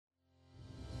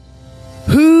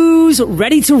Who's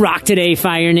ready to rock today,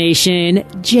 Fire Nation?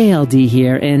 JLD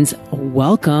here, and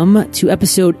welcome to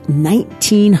episode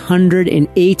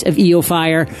 1908 of EO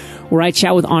Fire, where I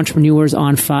chat with entrepreneurs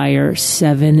on fire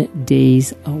 7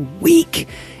 days a week.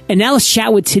 And now let's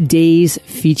chat with today's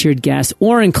featured guest,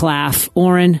 Oren Klaff.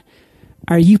 Oren,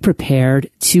 are you prepared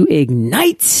to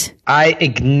ignite? I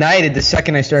ignited the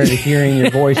second I started hearing your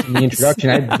voice in the introduction.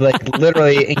 I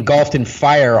literally engulfed in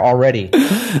fire already.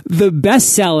 The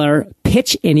bestseller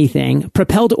Pitch Anything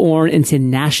propelled Oren into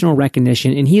national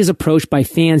recognition, and he is approached by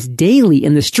fans daily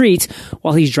in the streets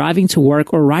while he's driving to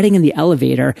work or riding in the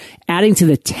elevator, adding to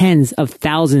the tens of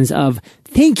thousands of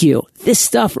 "thank you, this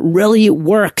stuff really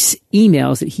works"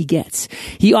 emails that he gets.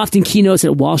 He often keynotes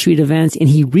at Wall Street events, and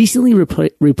he recently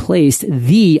replaced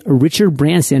the Richard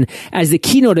Branson as the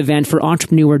keynote event for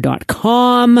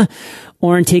entrepreneur.com.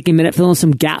 Oren, take a minute, fill in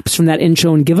some gaps from that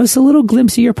intro and give us a little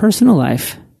glimpse of your personal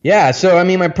life. Yeah, so I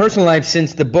mean, my personal life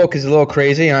since the book is a little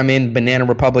crazy. I'm in Banana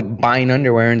Republic buying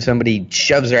underwear, and somebody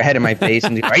shoves their head in my face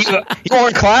and goes, you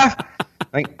Oren Klaff?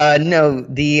 Like, no,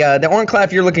 the Oren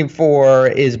Klaff you're looking for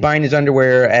is buying his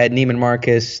underwear at Neiman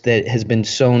Marcus that has been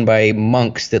sewn by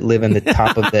monks that live in the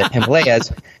top of the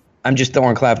Himalayas. I'm just the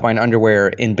Oren Klaff buying underwear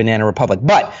in Banana Republic.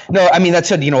 But no, I mean, that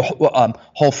said,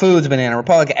 Whole Foods, Banana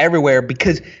Republic, everywhere,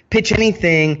 because Pitch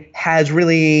Anything has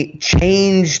really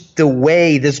changed the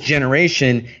way this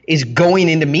generation is going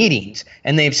into meetings.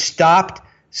 And they've stopped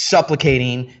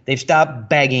supplicating, they've stopped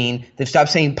begging, they've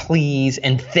stopped saying please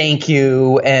and thank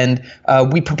you and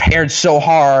we prepared so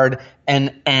hard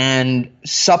and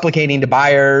supplicating to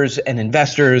buyers and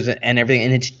investors and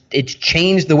everything. And it's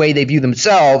changed the way they view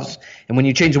themselves. And when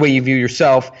you change the way you view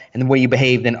yourself and the way you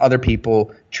behave, then other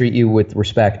people treat you with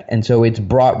respect. And so it's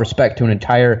brought respect to an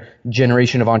entire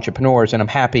generation of entrepreneurs, and I'm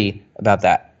happy about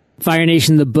that. Fire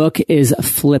Nation, the book is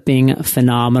flipping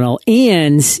phenomenal.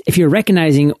 And if you're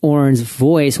recognizing Oren's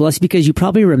voice, well, that's because you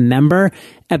probably remember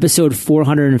episode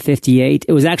 458.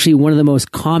 It was actually one of the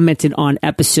most commented on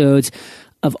episodes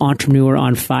of Entrepreneur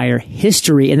on Fire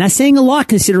history. And that's saying a lot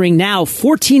considering now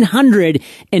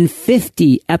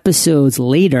 1,450 episodes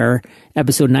later,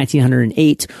 episode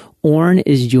 1908, Oren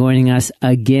is joining us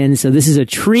again. So this is a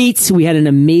treat. We had an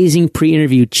amazing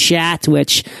pre-interview chat,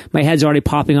 which my head's already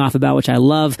popping off about, which I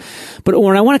love. But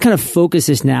Oren, I want to kind of focus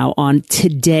this now on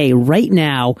today, right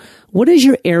now. What is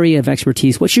your area of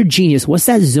expertise? What's your genius? What's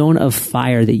that zone of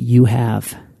fire that you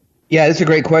have? Yeah, that's a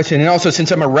great question. And also,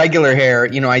 since I'm a regular here,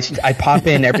 I pop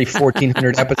in every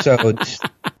 1,400 episodes.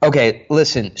 Okay,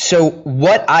 listen. So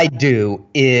what I do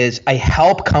is I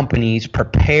help companies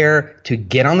prepare to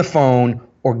get on the phone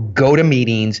or go to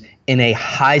meetings in a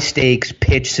high-stakes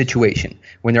pitch situation.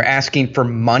 When they're asking for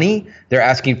money, they're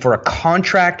asking for a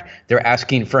contract, they're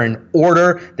asking for an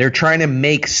order, they're trying to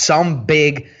make some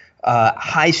big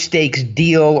high-stakes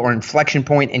deal or inflection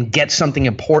point and get something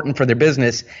important for their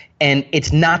business. And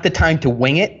it's not the time to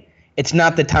wing it. It's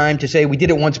not the time to say, we did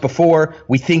it once before,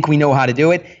 we think we know how to do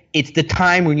it. It's the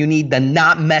time when you need the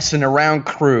not messing around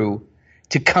crew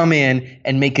to come in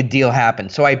and make a deal happen.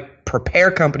 So I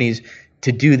prepare companies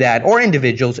to do that, or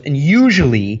individuals, and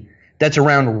usually that's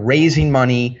around raising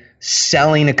money,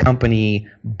 selling a company,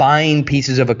 buying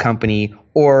pieces of a company,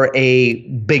 or a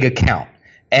big account.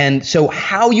 And so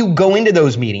how you go into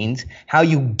those meetings, how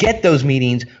you get those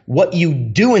meetings, what you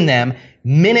do in them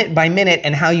minute by minute,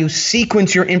 and how you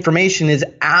sequence your information is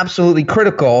absolutely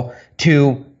critical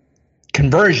to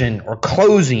conversion or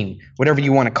closing, whatever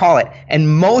you want to call it.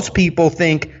 And most people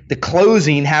think the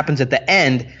closing happens at the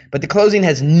end, but the closing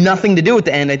has nothing to do with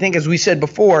the end. I think, as we said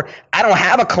before, I don't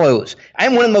have a close.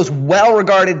 I'm one of the most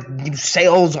well-regarded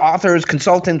sales authors,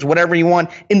 consultants, whatever you want,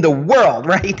 in the world,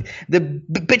 right? The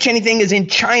Pitch Anything is in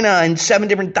China and 7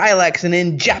 different dialects, and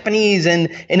in Japanese and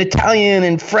in Italian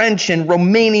and French and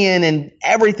Romanian and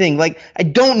everything. Like, I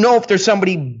don't know if there's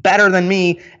somebody better than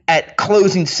me at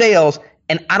closing sales,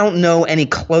 and I don't know any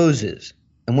closes.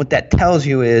 And what that tells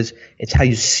you is it's how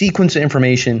you sequence the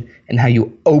information and how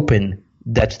you open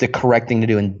that's the correct thing to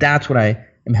do. And that's what I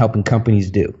am helping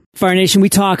companies do. Fire Nation, we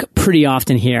talk pretty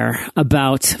often here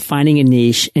about finding a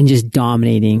niche and just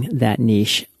dominating that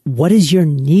niche. What is your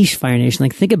niche, Fire Nation?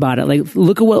 Like, think about it. Like,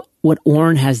 look at what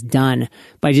Oren has done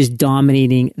by just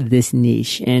dominating this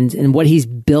niche and what he's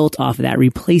built off of that,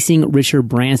 replacing Richard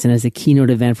Branson as the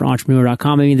keynote event for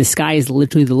entrepreneur.com. I mean, the sky is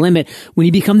literally the limit when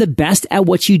you become the best at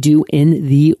what you do in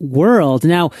the world.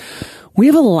 Now, we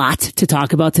have a lot to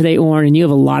talk about today, Oren, and you have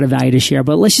a lot of value to share,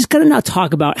 but let's just kind of now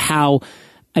talk about how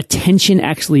attention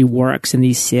actually works in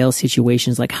these sales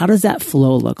situations. Like, how does that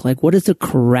flow look like? What is the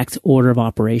correct order of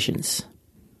operations?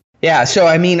 Yeah, so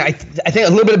I mean, I think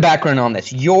a little bit of background on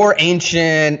this. You're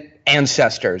ancient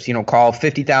ancestors, call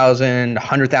 50,000,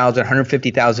 100,000,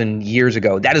 150,000 years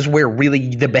ago. That is where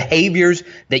really the behaviors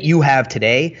that you have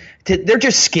today, they're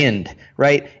just skinned,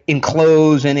 right? In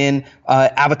clothes and in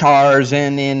avatars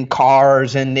and in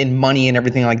cars and in money and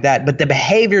everything like that. But the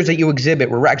behaviors that you exhibit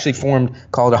were actually formed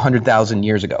called 100,000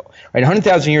 years ago, right?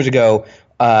 100,000 years ago,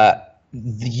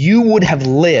 you would have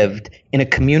lived in a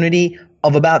community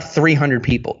of about 300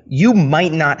 people. You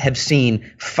might not have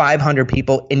seen 500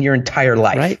 people in your entire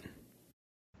life. Right.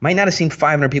 Might not have seen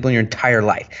 500 people in your entire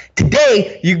life.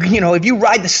 Today, if you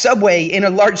ride the subway in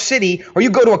a large city or you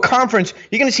go to a conference,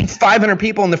 you're going to see 500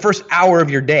 people in the first hour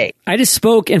of your day. I just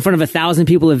spoke in front of 1,000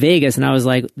 people in Vegas, and I was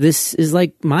like, this is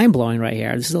like mind-blowing right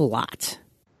here. This is a lot.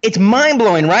 It's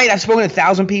mind-blowing, right? I've spoken to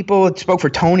 1,000 people. I spoke for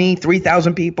Tony,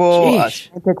 3,000 people.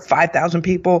 5,000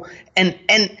 people.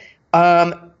 And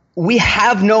we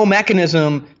have no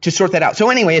mechanism to sort that out. So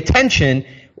anyway, attention,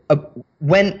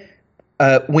 when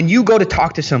you go to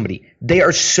talk to somebody, they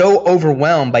are so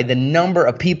overwhelmed by the number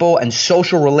of people and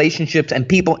social relationships and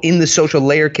people in the social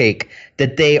layer cake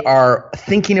that they are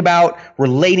thinking about,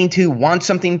 relating to, want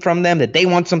something from them, that they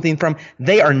want something from.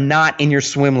 They are not in your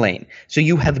swim lane. So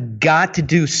you have got to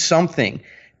do something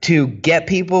to get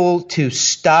people to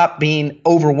stop being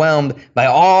overwhelmed by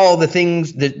all the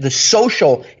things, the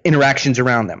social interactions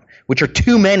around them, which are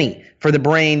too many for the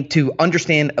brain to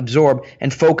understand, absorb,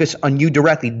 and focus on you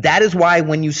directly. That is why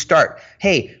when you start,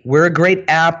 hey, we're a great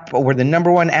app, we're the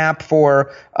number one app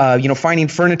for finding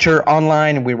furniture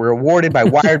online, and we were awarded by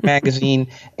Wired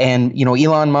magazine, and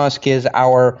Elon Musk is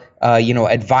our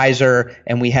advisor,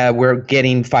 and we're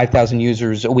getting 5,000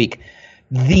 users a week.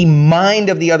 The mind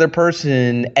of the other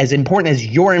person, as important as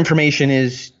your information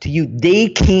is to you,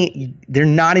 they're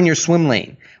not in your swim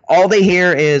lane. All they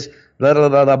hear is blah, blah,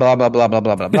 blah, blah, blah, blah, blah,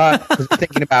 blah, blah, blah, because they're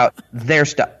thinking about their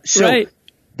stuff. So right.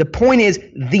 The point is,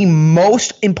 the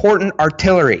most important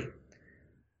artillery,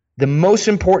 the most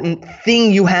important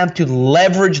thing you have to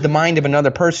leverage the mind of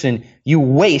another person, you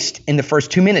waste in the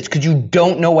first 2 minutes because you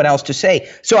don't know what else to say.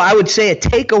 So I would say a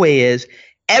takeaway is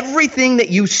everything that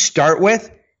you start with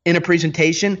in a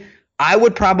presentation, I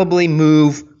would probably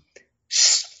move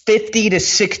 50 to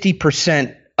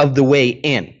 60% of the way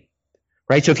in,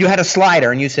 right? So if you had a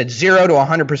slider and you said 0 to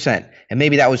 100%, and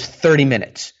maybe that was 30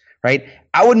 minutes, right?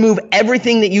 I would move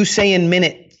everything that you say in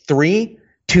minute 3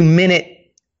 to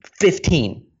minute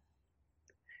 15.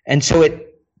 And so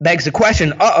it begs the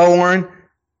question, Oren,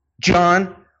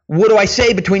 John, what do I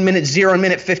say between minute 0 and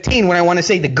minute 15 when I want to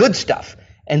say the good stuff?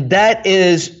 And that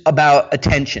is about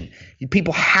attention.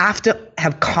 People have to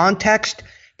have context.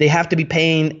 They have to be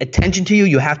paying attention to you.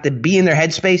 You have to be in their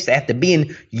headspace. They have to be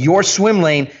in your swim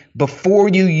lane before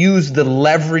you use the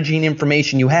leveraging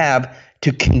information you have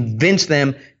to convince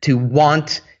them to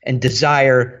want and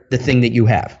desire the thing that you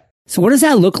have. So what does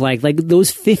that look like? Like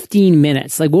those 15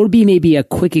 minutes, like what would be maybe a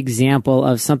quick example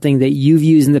of something that you've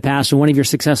used in the past or one of your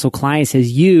successful clients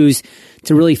has used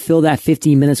to really fill that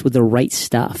 15 minutes with the right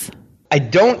stuff? I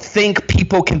don't think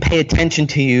people can pay attention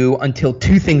to you until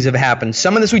two things have happened.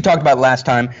 Some of this we talked about last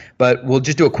time, but we'll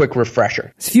just do a quick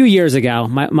refresher. It's a few years ago.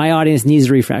 My audience needs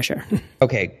a refresher.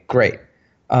 Okay, great.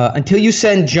 Until you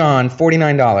send John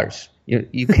 $49,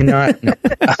 you cannot. No.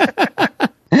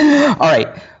 All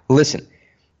right, listen.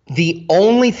 The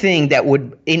only thing that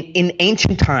would, in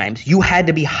ancient times, you had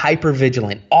to be hyper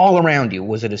vigilant all around you.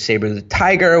 Was it a saber-toothed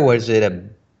tiger? Was it a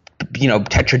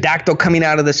pterodactyl coming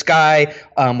out of the sky?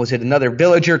 Was it another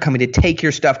villager coming to take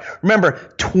your stuff?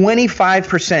 Remember,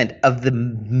 25% of the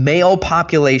male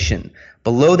population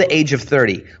below the age of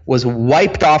 30 was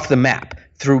wiped off the map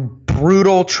through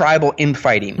brutal tribal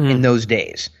infighting in those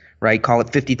days, right? Call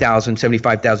it 50,000,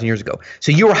 75,000 years ago.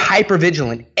 So you were hyper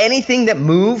vigilant. Anything that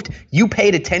moved, you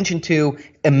paid attention to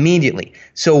immediately.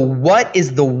 So what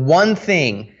is the one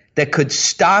thing that could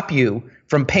stop you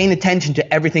from paying attention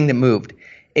to everything that moved?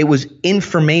 It was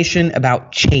information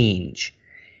about change.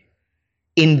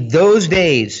 In those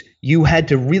days, you had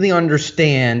to really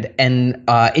understand and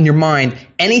in your mind,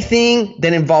 anything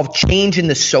that involved change in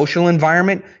the social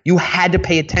environment, you had to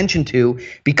pay attention to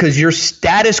because your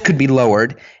status could be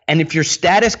lowered. And if your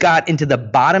status got into the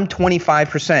bottom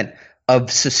 25% of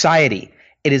society,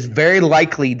 it is very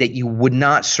likely that you would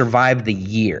not survive the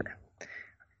year.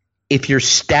 If your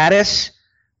status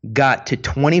got to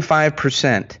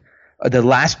 25%,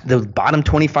 the bottom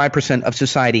 25% of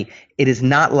society, it is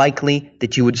not likely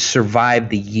that you would survive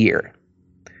the year.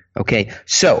 Okay,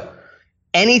 so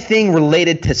anything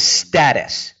related to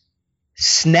status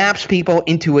snaps people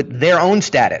into their own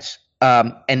status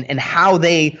and how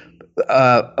they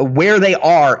where they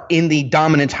are in the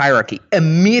dominance hierarchy.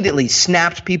 Immediately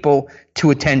snaps people to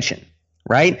attention,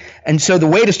 right? And so the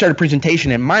way to start a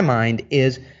presentation in my mind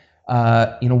is,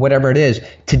 whatever it is.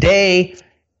 Today,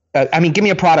 give me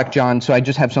a product, John, so I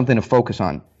just have something to focus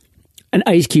on. An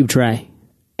ice cube tray.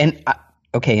 An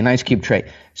ice cube tray.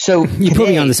 So you put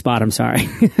me on the spot. I'm sorry.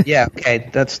 Yeah. Okay.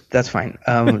 That's fine.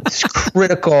 It's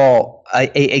critical.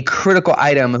 A critical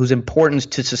item whose importance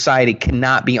to society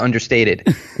cannot be understated.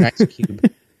 An ice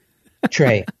cube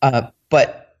tray.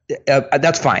 But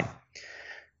that's fine.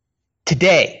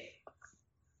 Today,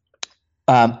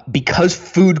 because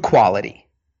food quality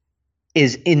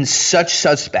is in such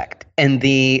suspect, and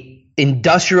the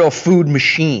industrial food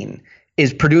machine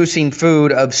is producing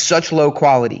food of such low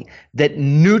quality, that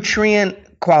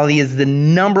nutrient quality is the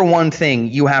number one thing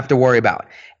you have to worry about.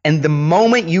 And the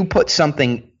moment you put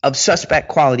something of suspect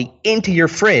quality into your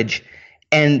fridge,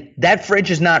 and that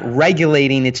fridge is not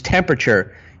regulating its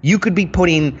temperature, you could be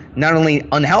putting not only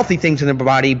unhealthy things in the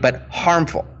body, but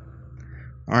harmful.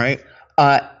 All right.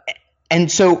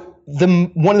 And so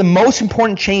one of the most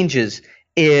important changes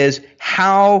is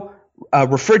how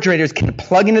refrigerators can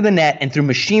plug into the net, and through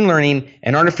machine learning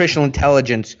and artificial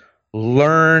intelligence,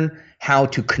 learn how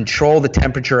to control the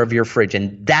temperature of your fridge.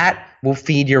 And that will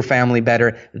feed your family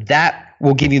better. That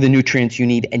will give you the nutrients you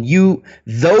need. And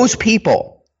those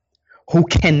people who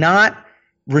cannot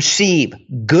receive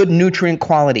good nutrient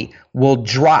quality will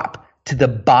drop to the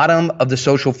bottom of the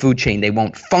social food chain. They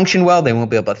won't function well. They won't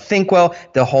be able to think well.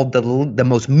 They'll hold the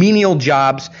most menial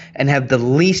jobs and have the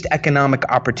least economic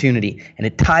opportunity. And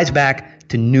it ties back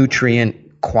to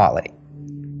nutrient quality.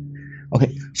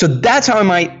 Okay, so that's how I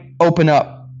might open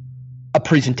up a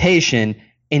presentation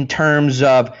in terms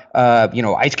of,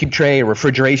 ice cube tray or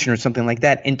refrigeration or something like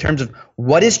that, in terms of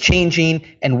what is changing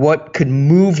and what could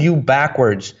move you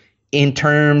backwards in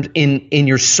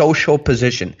your social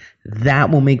position. That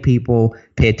will make people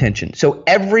pay attention. So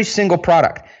every single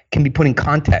product can be put in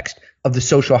context of the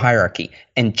social hierarchy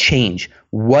and change.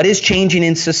 What is changing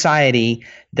in society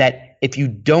that if you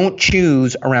don't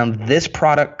choose around this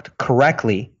product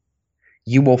correctly,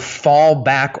 you will fall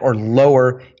back or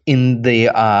lower in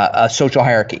the social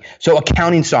hierarchy. So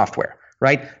accounting software,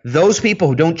 right? Those people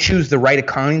who don't choose the right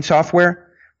accounting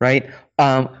software, right,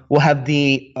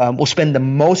 will spend the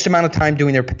most amount of time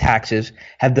doing their taxes,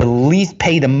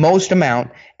 pay the most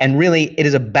amount, and really it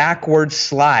is a backward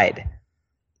slide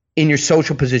in your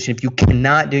social position if you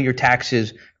cannot do your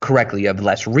taxes correctly. You have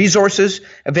less resources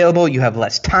available, you have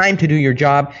less time to do your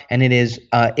job, and it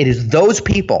is those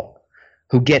people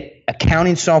who get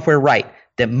accounting software right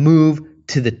that move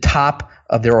to the top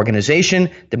of their organization,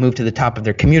 that move to the top of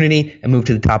their community, and move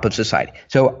to the top of society.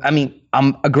 So,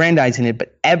 I'm aggrandizing it,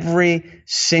 but every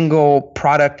single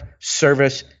product,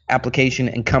 service, application,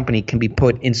 and company can be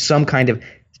put in some kind of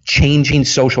changing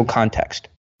social context.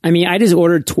 I just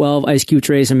ordered 12 ice cube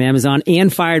trays from Amazon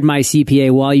and fired my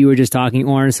CPA while you were just talking,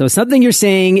 Oren. So something you're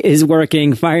saying is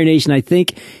working. Fire Nation, I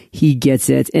think he gets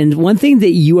it. And one thing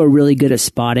that you are really good at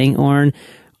spotting, Oren,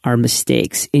 are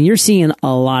mistakes. And you're seeing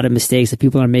a lot of mistakes that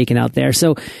people are making out there.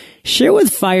 So share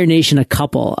with Fire Nation a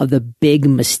couple of the big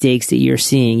mistakes that you're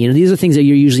seeing. These are things that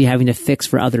you're usually having to fix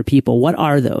for other people. What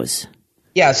are those?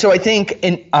 Yeah, so I think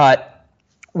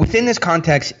within this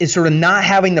context is sort of not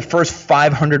having the first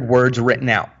 500 words written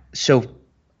out. So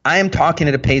I am talking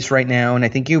at a pace right now, and I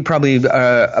think you probably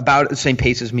about the same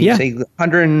pace as me, say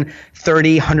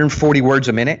 130, 140 words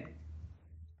a minute.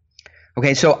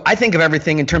 Okay, so I think of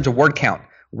everything in terms of word count.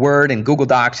 Word and Google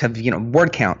Docs have,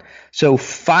 word count. So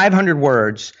 500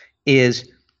 words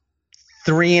is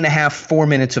 3.5, 4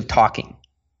 minutes of talking,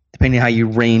 depending on how you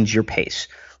range your pace,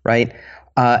 right?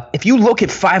 If you look at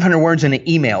 500 words in an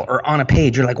email or on a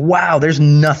page, you're like, wow, there's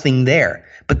nothing there.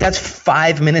 But that's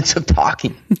 5 minutes of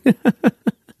talking.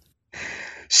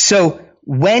 So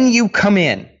when you come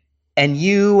in and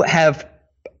you have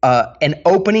an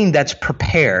opening that's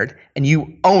prepared and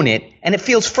you own it and it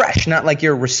feels fresh, not like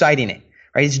you're reciting it.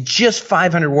 Right? It's just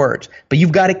 500 words, but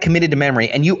you've got it committed to memory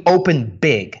and you open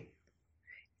big.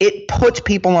 It puts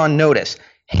people on notice.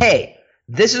 Hey,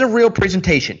 this is a real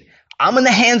presentation. I'm in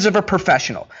the hands of a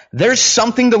professional. There's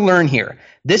something to learn here.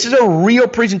 This is a real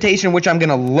presentation in which I'm going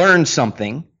to learn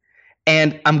something,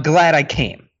 and I'm glad I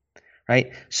came.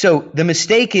 Right? So the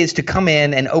mistake is to come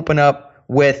in and open up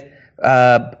with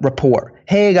rapport.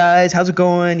 Hey guys, how's it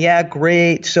going? Yeah,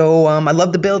 great. So I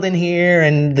love the building here,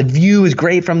 and the view is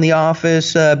great from the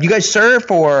office. You guys surf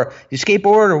or you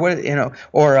skateboard or what?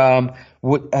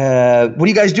 What do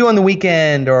you guys do on the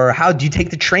weekend? Or how do you take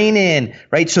the train in?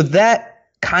 Right. So that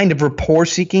kind of rapport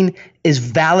seeking is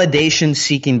validation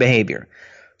seeking behavior.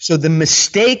 So the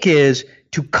mistake is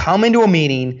to come into a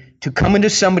meeting, to come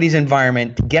into somebody's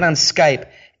environment, to get on Skype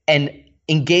and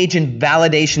engage in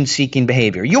validation-seeking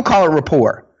behavior. You'll call it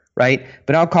rapport, right?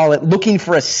 But I'll call it looking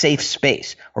for a safe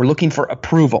space or looking for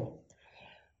approval.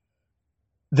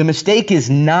 The mistake is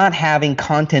not having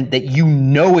content that you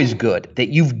know is good, that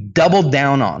you've doubled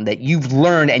down on, that you've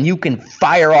learned and you can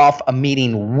fire off a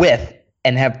meeting with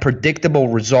and have predictable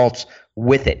results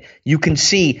with it. You can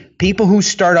see people who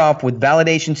start off with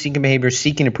validation-seeking behavior,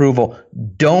 seeking approval,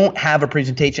 don't have a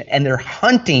presentation, and they're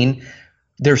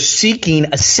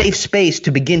seeking a safe space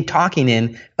to begin talking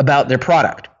in about their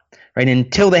product, right?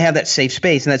 Until they have that safe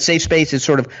space, and that safe space is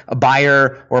sort of a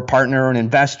buyer or a partner or an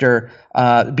investor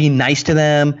being nice to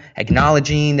them,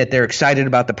 acknowledging that they're excited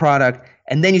about the product,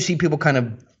 and then you see people kind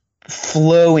of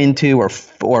flow into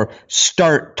or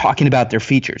start talking about their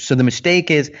features. So the mistake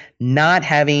is not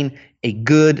having a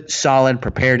good, solid,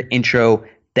 prepared intro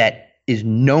that is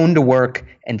known to work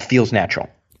and feels natural.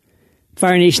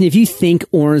 Fire Nation, if you think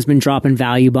Oren's been dropping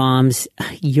value bombs,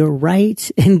 you're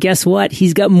right. And guess what?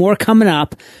 He's got more coming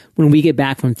up when we get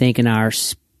back from thanking our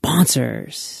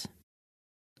sponsors.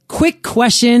 Quick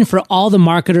question for all the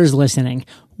marketers listening.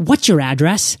 What's your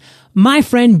address? My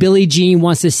friend Billie Jean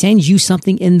wants to send you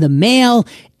something in the mail.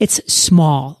 It's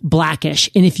small, blackish,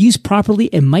 and if used properly,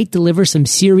 it might deliver some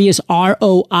serious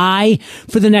ROI.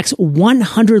 For the next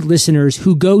 100 listeners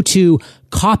who go to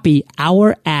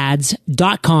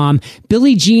copyourads.com,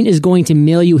 Billie Jean is going to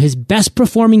mail you his best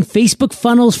performing Facebook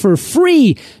funnels for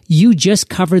free. You just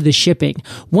cover the shipping.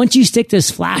 Once you stick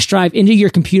this flash drive into your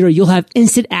computer, you'll have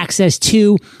instant access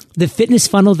to the fitness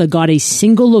funnel that got a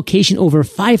single location over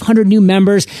 500 new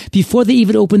members before they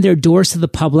even opened their doors to the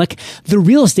public, the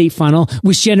real estate funnel,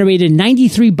 which generated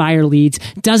 93 buyer leads,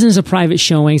 dozens of private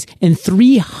showings, and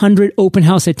 300 open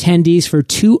house attendees for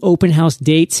 2 open house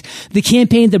dates, the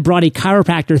campaign that brought a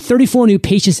chiropractor 34 new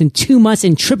patients in 2 months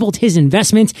and tripled his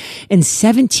investment, and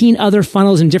 17 other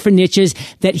funnels in different niches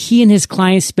that he and his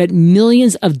clients spent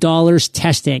millions of dollars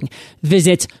testing.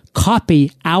 Visit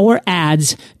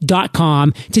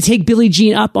copyourads.com to take Billie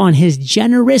Jean up on his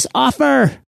generous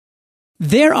offer.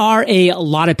 There are a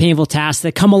lot of painful tasks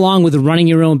that come along with running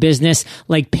your own business,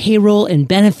 like payroll and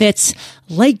benefits.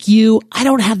 Like you, I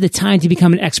don't have the time to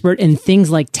become an expert in things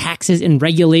like taxes and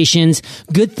regulations.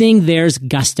 Good thing there's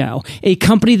Gusto, a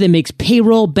company that makes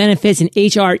payroll, benefits, and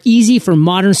HR easy for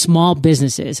modern small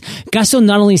businesses. Gusto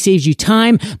not only saves you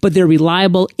time, but they're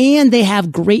reliable and they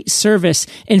have great service.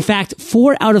 In fact,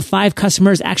 4 out of 5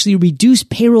 customers actually reduce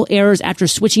payroll errors after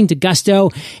switching to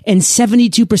Gusto, and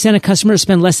 72% of customers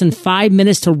spend less than 5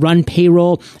 minutes to run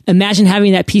payroll. Imagine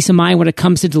having that peace of mind when it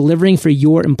comes to delivering for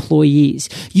your employees.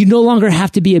 You no longer have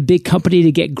to be a big company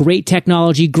to get great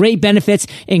technology, great benefits,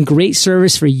 and great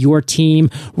service for your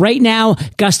team. Right now,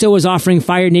 Gusto is offering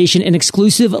Fire Nation an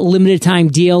exclusive limited time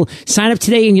deal. Sign up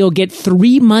today and you'll get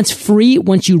 3 months free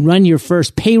once you run your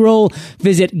first payroll.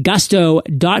 Visit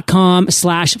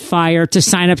gusto.com/fire to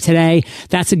sign up today.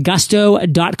 That's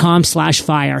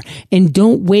gusto.com/fire. And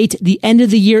don't wait. The end of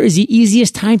the year is the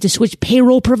easiest time to switch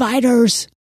payroll providers.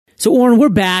 So, Oren, we're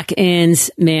back, and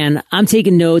man, I'm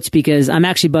taking notes because I'm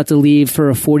actually about to leave for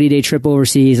a 40-day trip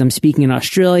overseas. I'm speaking in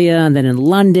Australia and then in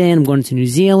London. I'm going to New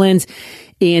Zealand.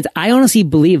 And I honestly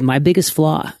believe my biggest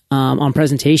flaw on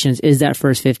presentations is that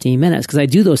first 15 minutes, because I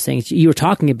do those things. You were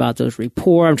talking about those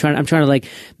rapport. I'm trying to like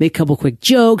make a couple quick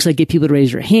jokes, like get people to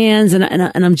raise their hands, and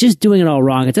I'm just doing it all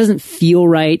wrong. It doesn't feel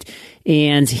right.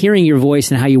 And hearing your voice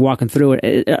and how you're walking through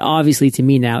it obviously to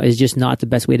me now is just not the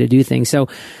best way to do things. So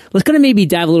let's kind of maybe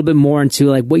dive a little bit more into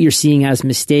like what you're seeing as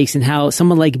mistakes and how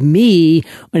someone like me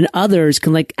and others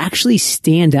can like actually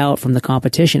stand out from the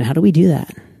competition. How do we do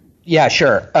that? Yeah,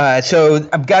 sure. So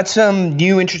I've got some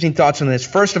new interesting thoughts on this.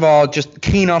 First of all, just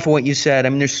keying off of what you said, I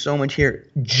mean, there's so much here.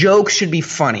 Jokes should be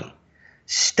funny.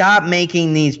 Stop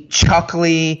making these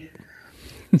chuckly,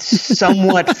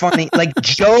 somewhat funny, like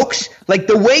jokes, like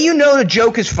the way you know the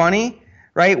joke is funny,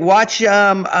 right? Watch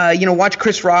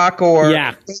Chris Rock or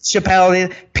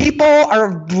Chappelle. People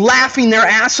are laughing their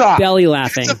ass off. Belly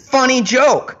laughing. It's a funny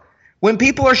joke. When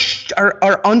people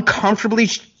are uncomfortably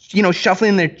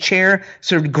shuffling in their chair,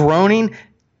 sort of groaning,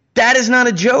 that is not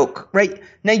a joke, right?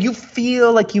 Now you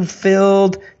feel like you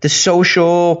filled the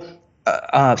social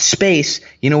space,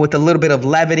 with a little bit of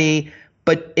levity.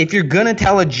 But if you're going to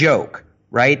tell a joke,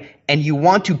 right, and you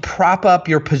want to prop up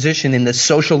your position in the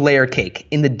social layer cake,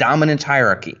 in the dominance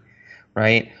hierarchy,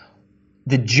 right,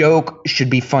 the joke should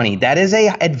be funny. That is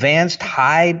a advanced,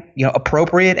 high,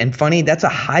 appropriate and funny. That's a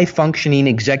high functioning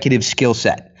executive skill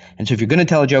set. And so if you're going to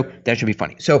tell a joke, that should be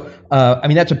funny. So,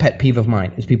 that's a pet peeve of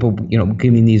mine is people,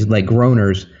 giving these like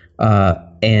groaners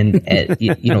in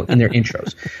their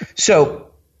intros.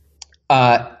 So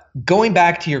going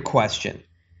back to your question,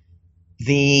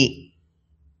 the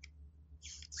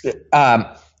um,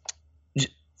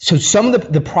 so some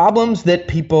of the problems that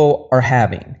people are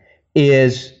having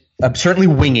is certainly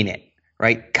winging it,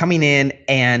 right? Coming in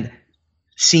and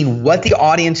seeing what the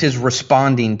audience is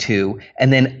responding to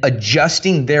and then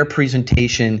adjusting their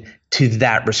presentation to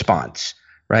that response,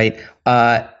 right?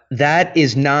 That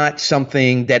is not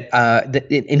something that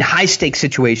in high stakes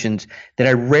situations that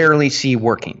I rarely see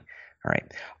working, all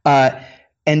right?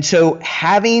 And so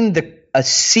having a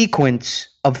sequence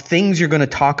of things you're going to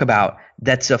talk about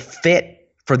that's a fit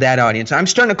for that audience. I'm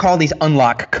starting to call these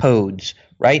unlock codes,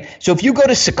 right? So if you go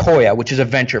to Sequoia, which is a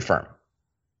venture firm,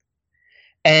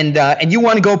 and you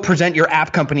want to go present your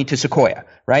app company to Sequoia,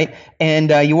 right? And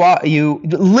you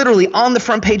literally on the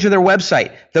front page of their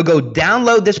website, they'll go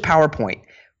download this PowerPoint,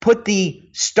 put the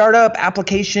startup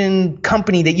application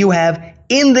company that you have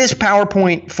in this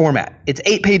PowerPoint format. It's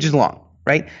 8 pages long,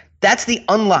 right? That's the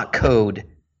unlock code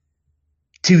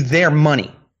to their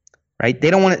money, right? They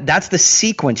don't want it. That's the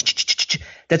sequence.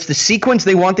 That's the sequence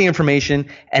they want the information,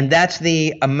 and that's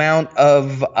the amount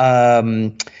of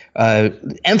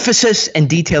emphasis and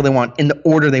detail they want in the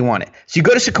order they want it. So you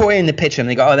go to Sequoia and they pitch them.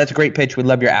 They go, oh, that's a great pitch. We'd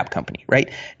love your app company, right?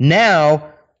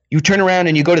 Now you turn around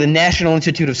and you go to the National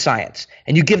Institute of Science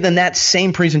and you give them that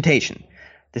same presentation.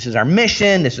 This is our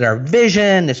mission. This is our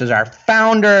vision. This is our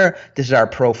founder. This is our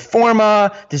pro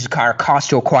forma. This is our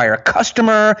cost to acquire a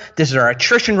customer. This is our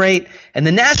attrition rate. And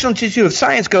the National Institute of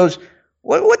Science goes,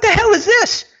 what the hell is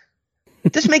this?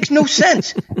 This makes no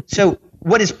sense. So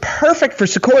what is perfect for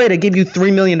Sequoia to give you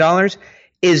 $3 million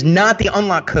is not the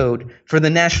unlock code for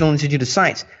the National Institute of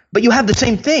Science. But you have the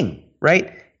same thing,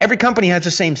 right? Every company has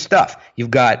the same stuff. You've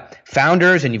got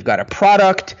founders and you've got a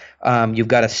product. You've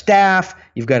got a staff.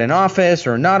 You've got an office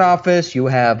or not office. You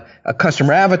have a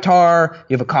customer avatar.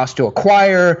 You have a cost to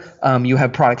acquire. You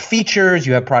have product features.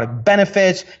 You have product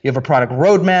benefits. You have a product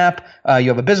roadmap. You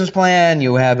have a business plan.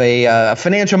 You have a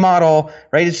financial model,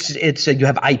 right? You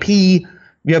have IP.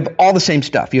 You have all the same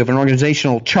stuff. You have an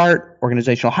organizational chart,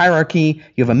 organizational hierarchy.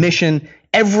 You have a mission.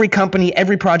 Every company,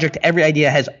 every project, every idea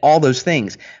has all those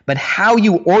things. But how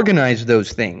you organize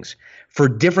those things for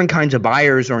different kinds of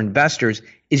buyers or investors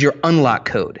is your unlock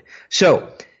code.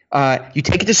 So you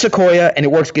take it to Sequoia and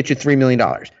it works to get you $3 million,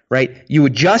 right? You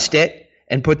adjust it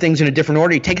and put things in a different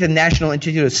order. You take it to the National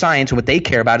Institute of Science, and what they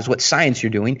care about is what science you're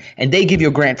doing, and they give you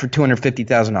a grant for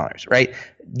 $250,000, right?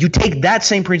 You take that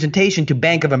same presentation to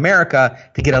Bank of America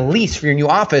to get a lease for your new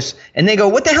office, and they go,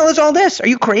 what the hell is all this? Are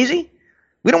you crazy?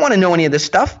 We don't want to know any of this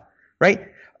stuff, right?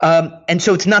 And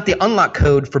so it's not the unlock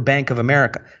code for Bank of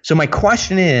America. So my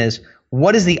question is,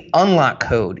 what is the unlock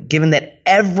code, given that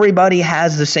everybody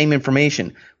has the same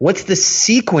information? What's the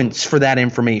sequence for that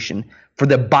information for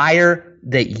the buyer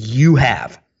that you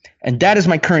have? And that is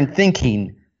my current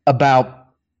thinking about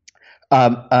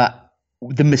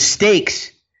the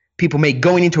mistakes people make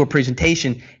going into a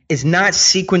presentation is not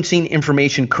sequencing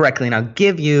information correctly. And I'll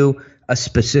give you a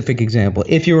specific example.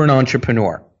 If you're an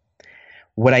entrepreneur,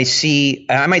 what I might see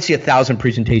 1,000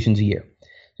 presentations a year.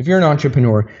 If you're an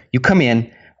entrepreneur, you come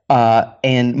in,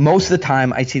 and most of the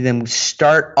time I see them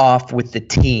start off with the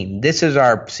team. This is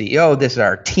our CEO. This is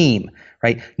our team,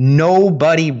 right?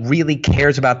 Nobody really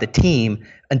cares about the team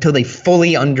until they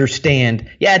fully understand,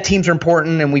 yeah, teams are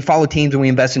important and we follow teams and we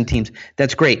invest in teams.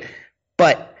 That's great.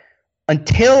 But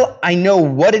until I know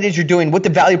what it is you're doing, what the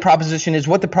value proposition is,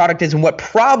 what the product is, and what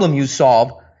problem you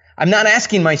solve, I'm not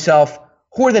asking myself,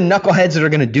 who are the knuckleheads that are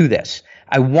going to do this?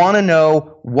 I want to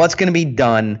know what's going to be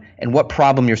done and what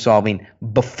problem you're solving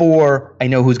before I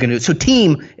know who's going to do it. So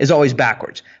team is always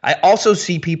backwards. I also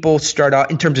see people start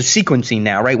out in terms of sequencing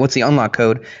now, right? What's the unlock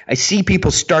code? I see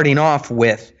people starting off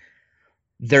with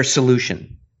their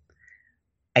solution.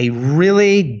 I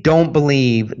really don't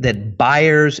believe that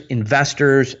buyers,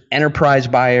 investors, enterprise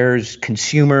buyers,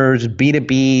 consumers,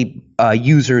 B2B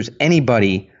users,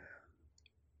 anybody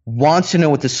wants to know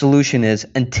what the solution is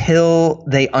until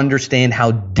they understand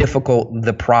how difficult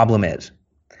the problem is.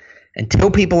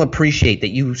 Until people appreciate that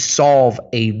you solve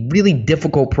a really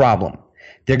difficult problem,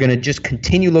 they're going to just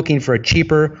continue looking for a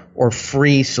cheaper or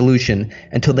free solution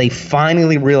until they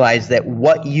finally realize that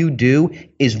what you do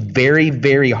is very,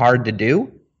 very hard to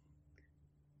do.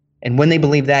 And when they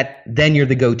believe that, then you're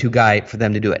the go-to guy for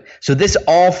them to do it. So this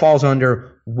all falls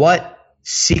under what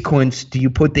sequence do you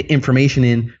put the information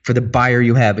in for the buyer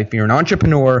you have. If you're an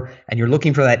entrepreneur and you're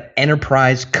looking for that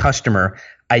enterprise customer,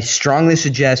 I strongly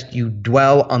suggest you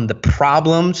dwell on the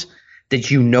problems that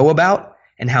you know about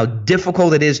and how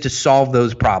difficult it is to solve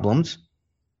those problems,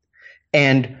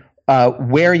 and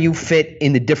where you fit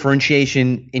in the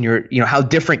differentiation in your, how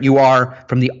different you are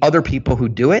from the other people who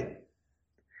do it.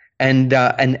 And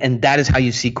that is how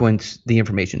you sequence the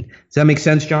information. Does that make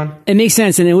sense, John? It makes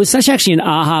sense. And it was such actually an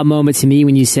aha moment to me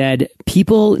when you said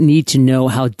people need to know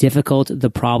how difficult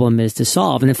the problem is to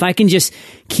solve. And if I can just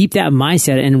keep that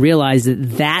mindset and realize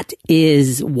that that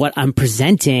is what I'm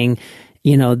presenting,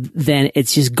 then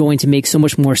it's just going to make so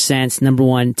much more sense. Number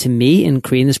one, to me in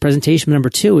creating this presentation. But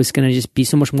number two, it's going to just be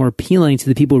so much more appealing to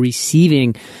the people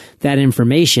receiving that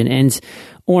information. And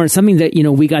Oren, something that,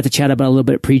 we got to chat about a little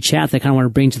bit pre-chat that I kind of want to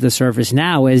bring to the surface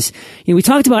now is, we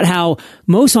talked about how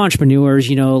most entrepreneurs,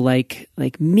 like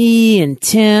me and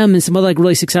Tim and some other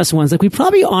really successful ones, we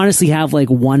probably honestly have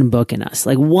one book in us,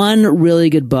 one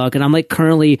really good book. And I'm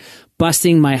currently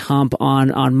busting my hump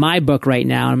on my book right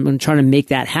now. I'm trying to make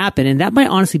that happen. And that might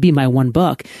honestly be my one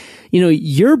book.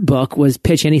 Your book was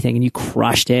Pitch Anything and you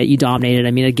crushed it. You dominated.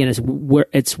 I mean, again,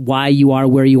 it's why you are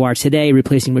where you are today,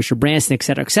 replacing Richard Branson, et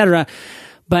cetera, et cetera.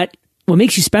 But what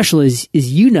makes you special is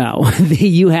that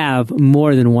you have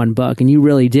more than one book, and you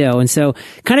really do. And so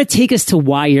kind of take us to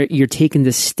why you're taking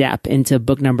this step into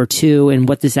book number 2 and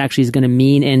what this actually is going to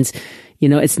mean. And,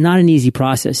 it's not an easy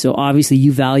process. So obviously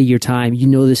you value your time.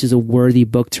 This is a worthy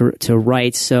book to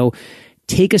write. So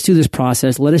take us through this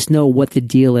process. Let us know what the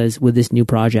deal is with this new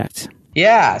project.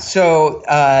 Yeah. So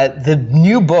the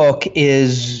new book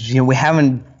is, we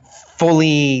haven't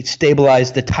fully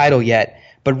stabilized the title yet.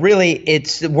 But really,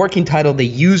 it's the working title, The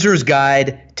User's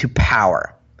Guide to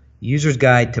Power. User's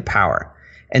Guide to Power.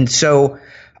 And so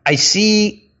I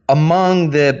see among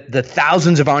the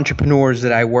thousands of entrepreneurs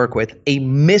that I work with a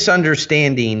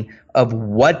misunderstanding of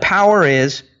what power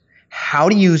is, how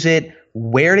to use it,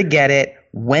 where to get it,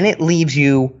 when it leaves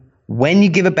you, when you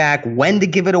give it back, when to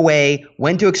give it away,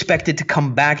 when to expect it to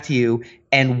come back to you,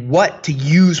 and what to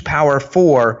use power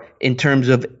for in terms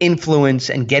of influence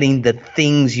and getting the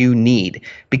things you need.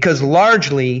 Because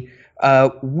largely,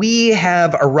 we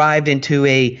have arrived into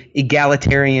a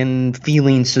egalitarian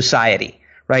feeling society,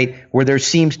 right, where there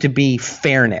seems to be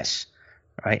fairness,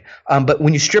 right? But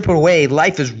when you strip it away,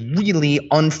 life is really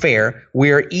unfair.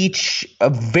 We're each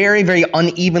very, very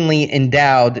unevenly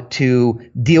endowed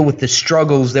to deal with the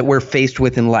struggles that we're faced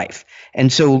with in life. And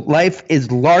so life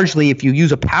is largely, if you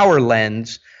use a power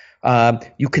lens,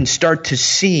 you can start to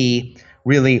see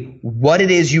really what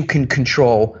it is you can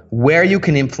control, where you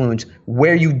can influence,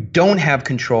 where you don't have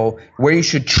control, where you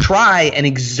should try and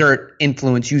exert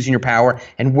influence using your power,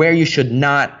 and where you should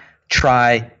not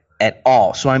try at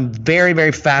all. So I'm very,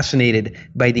 very fascinated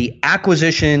by the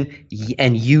acquisition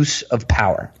and use of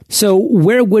power. So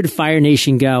where would Fire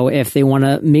Nation go if they want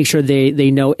to make sure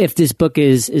they know if this book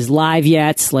is live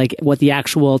yet, what the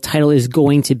actual title is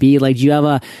going to be? Do you have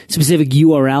a specific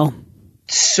URL?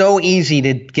 So easy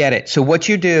to get it. So what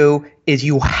you do is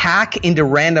you hack into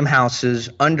Random House's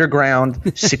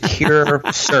underground secure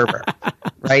server,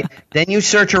 right? Then you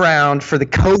search around for the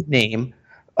code name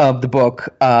of the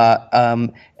book,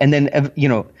 and then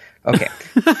okay.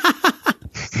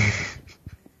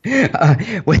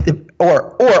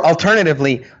 Or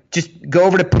alternatively, just go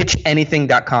over to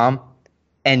pitchanything.com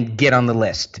and get on the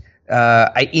list.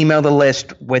 I email the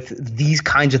list with these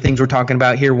kinds of things we're talking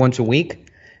about here once a week.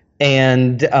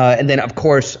 And then, of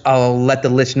course, I'll let the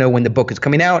list know when the book is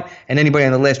coming out, and anybody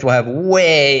on the list will have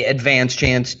way advanced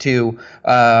chance to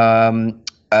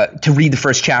read the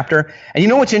first chapter. And you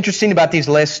know what's interesting about these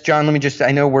lists, John?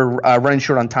 I know we're running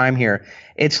short on time here.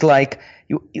 It's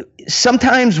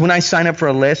sometimes when I sign up for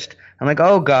a list, I'm like,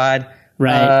 oh God,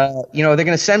 right. They're going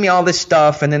to send me all this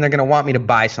stuff, and then they're going to want me to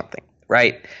buy something,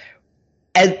 right?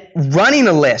 And running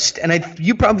a list, and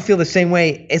you probably feel the same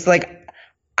way. It's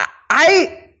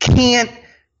I can't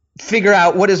figure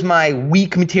out what is my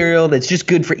weak material that's just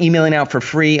good for emailing out for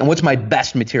free and what's my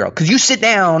best material. Because you sit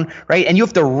down, right, and you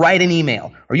have to write an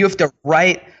email, or you have to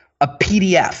write a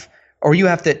PDF, or you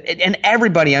have to, and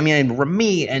everybody,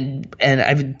 Rami and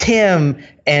I've Tim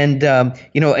and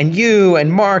and you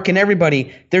and Mark and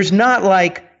everybody, there's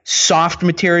not soft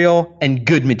material and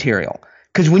good material.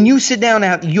 Because when you sit down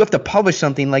and you have to publish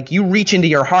something, you reach into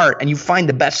your heart and you find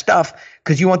the best stuff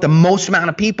because you want the most amount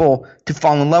of people to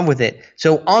fall in love with it.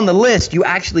 So on the list, you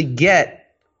actually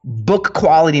get book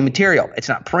quality material. It's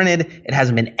not printed. It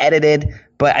hasn't been edited.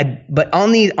 But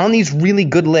on these really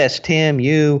good lists, Tim,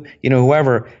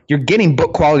 whoever, you're getting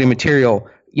book quality material,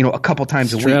 a couple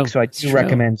times a week. So I do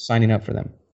recommend signing up for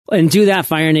them. And do that,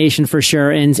 Fire Nation, for sure.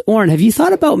 And Oren, have you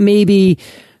thought about maybe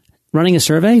running a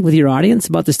survey with your audience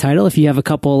about this title if you have a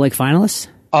couple finalists?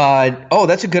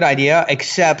 That's a good idea,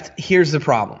 except here's the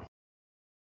problem.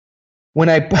 When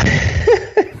I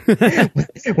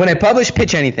published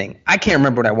Pitch Anything, I can't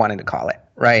remember what I wanted to call it,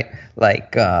 right?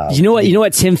 You know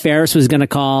what Tim Ferriss was going to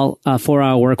call a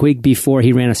 4-hour work week before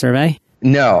he ran a survey?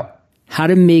 No. How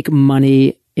to Make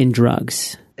Money in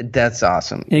Drugs. That's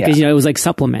awesome. Because, it was like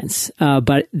supplements.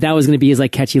 But that was going to be his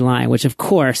like catchy line, which of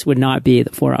course would not be the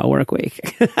 4-hour work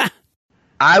week.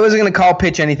 I was going to call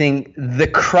Pitch Anything. The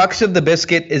crux of the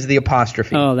biscuit is the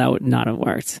apostrophe. Oh, that would not have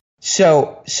worked.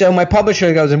 So my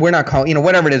publisher goes, and we're not calling,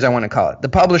 whatever it is I want to call it. The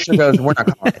publisher goes, we're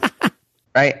not calling it.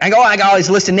 Right? I go, I got all these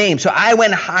list of names. So I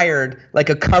went and hired like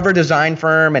a cover design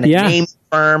firm and a name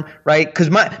firm, right? Because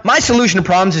my solution to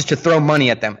problems is to throw money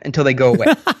at them until they go away,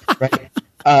 right?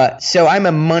 So I'm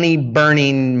a money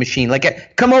burning machine.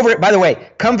 Like, come over. By the way,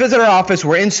 come visit our office.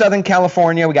 We're in Southern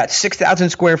California. We got 6,000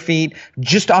 square feet,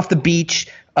 just off the beach,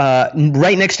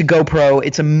 right next to GoPro.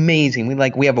 It's amazing.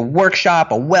 We have a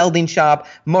workshop, a welding shop,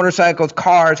 motorcycles,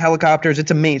 cars, helicopters.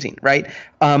 It's amazing, right?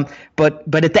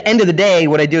 But at the end of the day,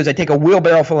 what I do is I take a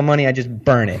wheelbarrow full of money. I just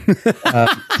burn it.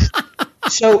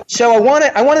 So I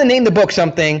want to name the book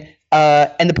something,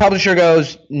 and the publisher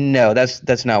goes, no,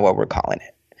 that's not what we're calling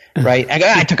it. Right.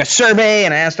 I took a survey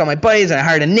and I asked all my buddies and I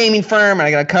hired a naming firm and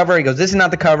I got a cover. He goes, this is not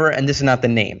the cover and this is not the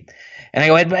name. And I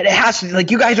go, but it has to,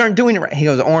 like, you guys aren't doing it right. He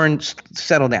goes, Oren,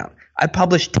 settle down. I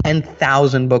publish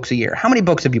 10,000 books a year. How many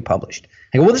books have you published?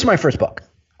 I go, well, this is my first book.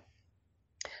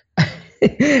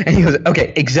 And he goes,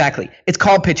 okay, exactly. It's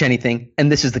called Pitch Anything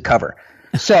and this is the cover.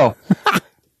 So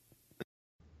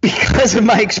because of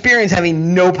my experience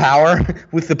having no power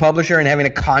with the publisher and having a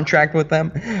contract with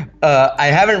them, I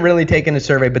haven't really taken a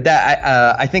survey, but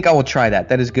I think I will try that.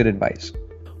 That is good advice.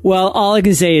 Well, all I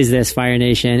can say is this, Fire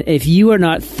Nation. If you are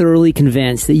not thoroughly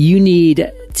convinced that you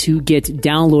need to get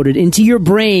downloaded into your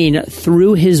brain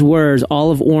through his words,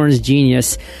 all of Oren's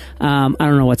genius, I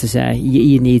don't know what to say.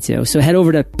 You need to. So head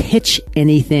over to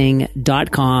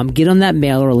pitchanything.com. Get on that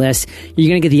mailer list. You're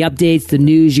going to get the updates, the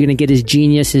news. You're going to get his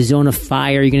genius, his zone of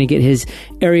fire. You're going to get his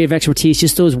area of expertise,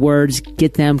 just those words.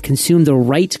 Get them. Consume the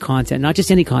right content, not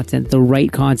just any content, the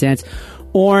right content.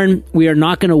 Oren, we are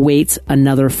not going to wait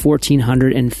another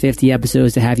 1,450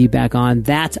 episodes to have you back on.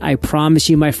 That I promise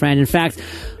you, my friend. In fact,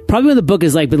 probably when the book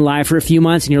has been live for a few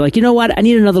months and you're like, you know what? I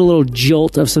need another little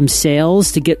jolt of some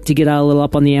sales to get a little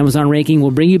up on the Amazon ranking.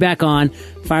 We'll bring you back on.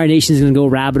 Fire Nation is going to go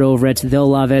rabbit over it. They'll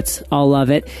love it. I'll love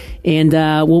it. And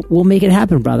we'll make it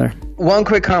happen, brother. One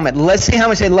quick comment. Let's see how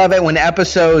much they love it when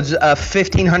episodes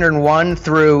 1,501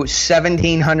 through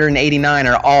 1,789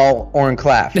 are all Oren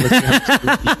Klaff.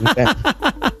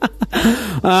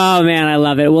 Oh, man, I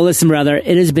love it. Well, listen, brother,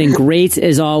 it has been great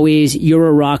as always. You're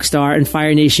a rock star. And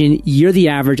Fire Nation, you're the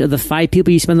average of the 5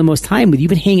 people you spend the most time with. You've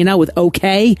been hanging out with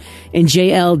OK and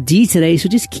JLD today, so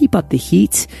just keep up the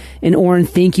heat. And Oren,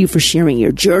 thank you for sharing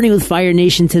your journey with Fire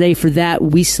Nation today. For that,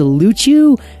 we salute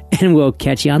you, and we'll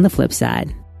catch you on the flip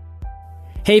side.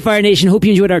 Hey, Fire Nation, hope you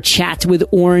enjoyed our chat with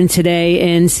Oren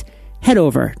today, and head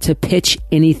over to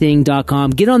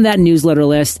pitchanything.com. Get on that newsletter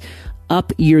list.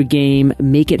 Up your game,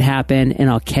 make it happen, and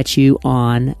I'll catch you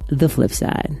on the flip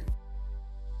side.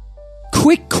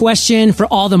 Quick question for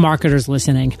all the marketers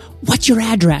listening. What's your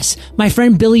address? My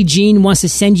friend Billie Jean wants to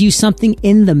send you something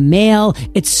in the mail.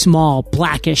 It's small,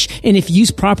 blackish, and if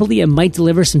used properly, it might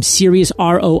deliver some serious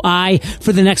ROI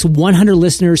for the next 100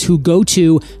 listeners who go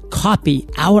to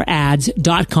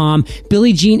copyourads.com.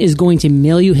 Billie Jean is going to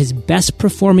mail you his best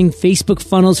performing Facebook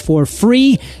funnels for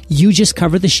free. You just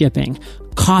cover the shipping.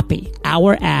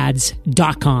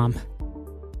 Copyourads.com.